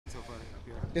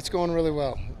here? It's going really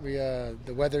well.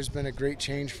 The weather's been a great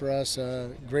change for us,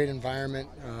 great environment,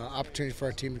 opportunity for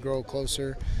our team to grow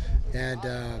closer, and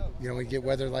we get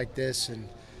weather like this, and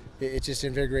it just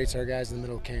invigorates our guys in the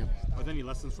middle of camp. Are there any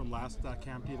lessons from last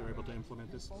camp that you're able to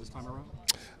implement this time around?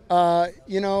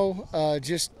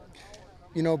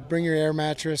 Bring your air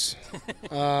mattress.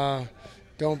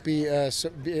 Don't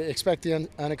expect the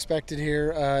unexpected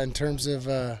here in terms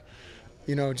of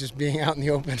just being out in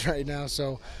the open right now.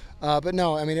 So, but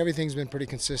no, I mean everything's been pretty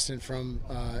consistent from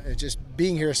just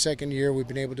being here a second year. We've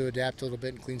been able to adapt a little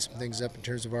bit and clean some things up in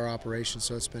terms of our operations.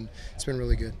 So it's been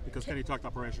really good. Because Kenny talked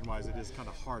operation-wise, it is kind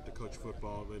of hard to coach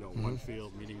football. One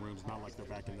field, meeting rooms, not like they're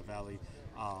back in the valley.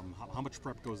 How much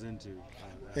prep goes into?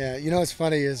 Yeah, what's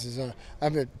funny is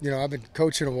I've been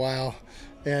coaching a while,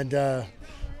 and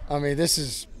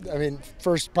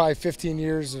first probably 15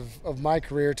 years of my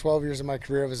career, 12 years of my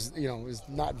career was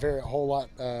not a whole lot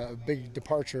big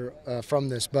departure from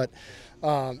this, but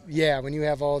when you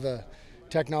have all the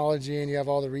technology and you have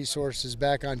all the resources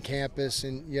back on campus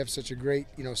and you have such a great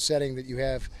setting that you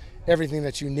have everything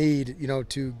that you need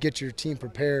to get your team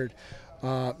prepared.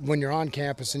 When you're on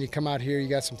campus and you come out here, you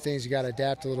got some things you got to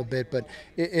adapt a little bit, but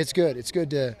it's good. It's good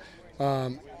to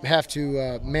have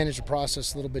to manage the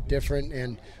process a little bit different,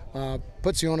 and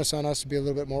puts the onus on us to be a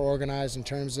little bit more organized in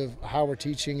terms of how we're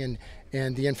teaching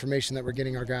and the information that we're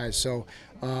getting our guys. So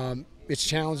it's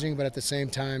challenging, but at the same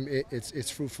time,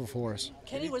 it's fruitful for us.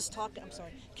 Kenny was talking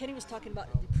about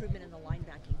improvement in the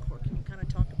linebacking core. Can you kind of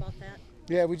talk about that?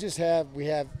 Yeah, we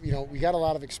got a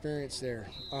lot of experience there.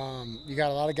 You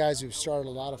got a lot of guys who've started a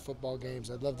lot of football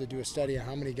games. I'd love to do a study on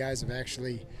how many guys have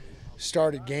actually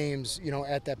started games,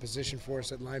 at that position for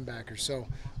us at linebacker. So,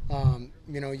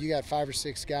 you got 5 or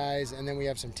 6 guys, and then we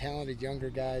have some talented younger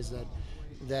guys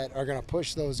that are going to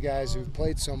push those guys who've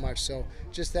played so much. So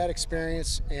just that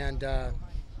experience and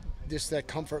just that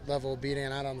comfort level of being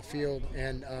out on the field,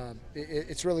 and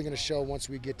it's really going to show once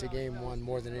we get to game one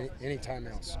more than any time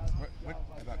else. What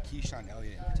about Keyshawn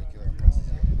Elliott in particular impresses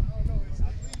you?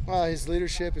 His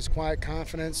leadership, his quiet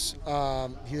confidence.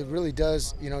 He really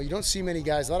does. You don't see many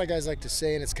guys. A lot of guys like to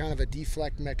say, and it's kind of a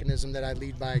deflect mechanism that I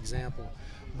lead by example,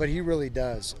 but he really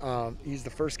does. He's the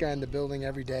first guy in the building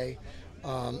every day.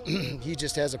 He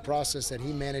just has a process that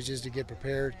he manages to get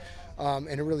prepared, and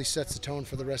it really sets the tone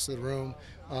for the rest of the room.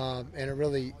 And it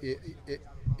really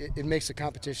it makes the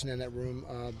competition in that room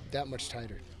that much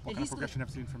tighter. What kind of progression have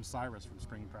you seen from Cyrus from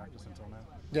spring practice until now?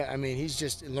 Yeah, I mean he's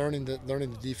just learning the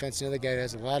defense. The other guy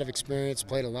has a lot of experience,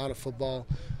 played a lot of football.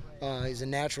 He's a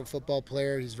natural football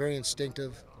player. He's very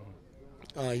instinctive.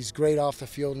 He's great off the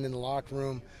field and in the locker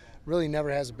room. Really never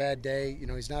has a bad day.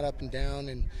 He's not up and down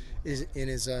and is in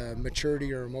his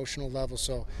maturity or emotional level.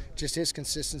 So just his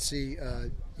consistency,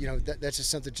 that's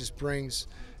just something that just brings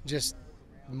just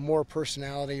more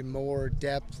personality, more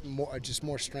depth,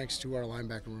 more strengths to our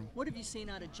linebacker room. What have you seen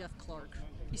out of Jeff Clark?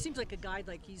 He seems like a guy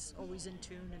he's always in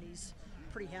tune and he's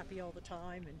pretty happy all the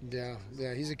time. And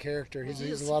yeah, he's a character.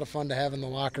 He's a lot of fun to have in the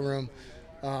locker room.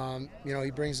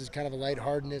 He brings this kind of a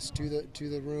lightheartedness to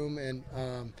the room, and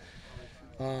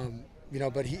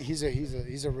but he's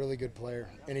a really good player,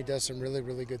 and he does some really,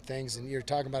 really good things. And you're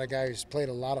talking about a guy who's played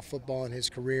a lot of football in his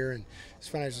career, and it's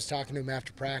funny, I was just talking to him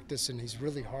after practice, and he's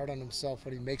really hard on himself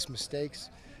when he makes mistakes.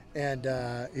 And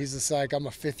he's just like, I'm a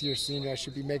 5th-year senior, I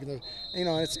should be making those.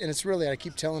 It's really, I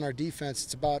keep telling our defense,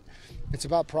 it's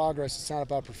about progress. It's not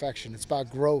about perfection. It's about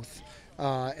growth.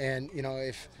 And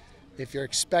if you're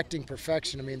expecting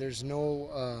perfection, I mean, there's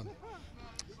no.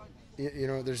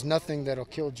 There's nothing that'll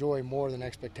kill joy more than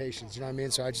expectations. You know what I mean?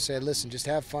 So I just say, listen, just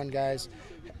have fun, guys.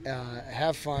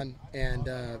 Have fun and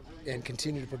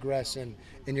continue to progress, and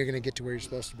you're going to get to where you're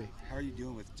supposed to be. How are you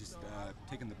doing with just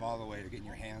taking the ball away or getting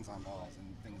your hands on balls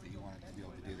and things that you want to be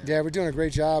able to do there? Yeah, we're doing a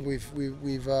great job. We've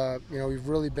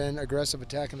really been aggressive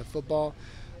attacking the football.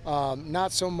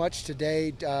 Not so much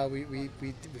today. We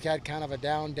had kind of a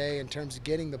down day in terms of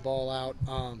getting the ball out.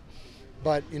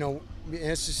 But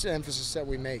it's just an emphasis that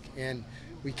we make, and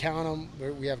we count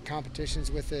them. We have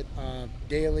competitions with it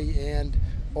daily and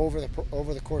over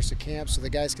the course of camp, so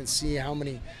the guys can see how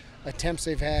many attempts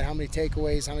they've had, how many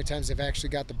takeaways, how many times they've actually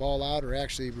got the ball out or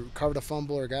actually recovered a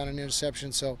fumble or got an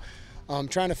interception. So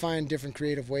trying to find different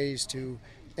creative ways to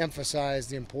emphasize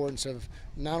the importance of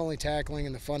not only tackling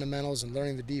and the fundamentals and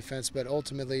learning the defense, but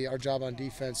ultimately our job on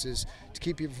defense is to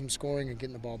keep people from scoring and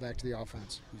getting the ball back to the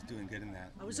offense. Who's doing good in that?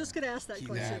 I was just going to ask that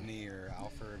question. Abney or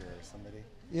Alford or somebody?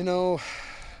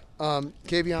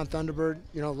 Kavion Thunderbird,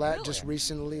 Really? just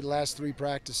recently, last 3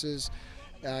 practices,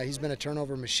 he's been a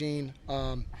turnover machine.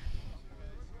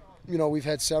 We've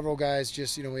had several guys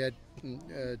we had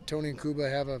Tony and Kuba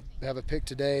have a pick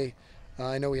today.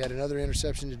 I know we had another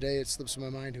interception today. It slips my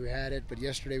mind who had it, but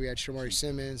yesterday we had Shamari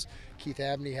Simmons. Keith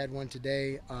Abney had one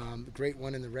today. A great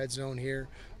one in the red zone here.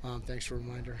 Thanks for a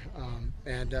reminder.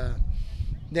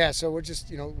 Yeah, so we're just,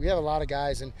 we have a lot of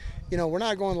guys, and, we're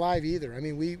not going live either. I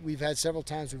mean, we've had several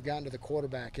times we've gotten to the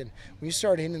quarterback, and when you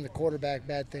start hitting the quarterback,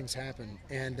 bad things happen.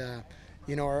 And,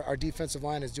 our defensive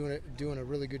line is doing a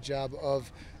really good job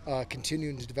of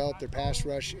continuing to develop their pass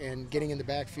rush and getting in the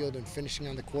backfield and finishing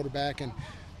on the quarterback.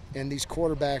 And these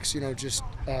quarterbacks,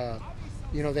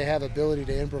 they have ability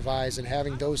to improvise, and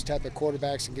having those type of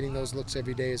quarterbacks and getting those looks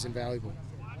every day is invaluable.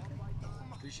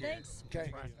 Appreciate it. Thanks.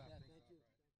 Okay.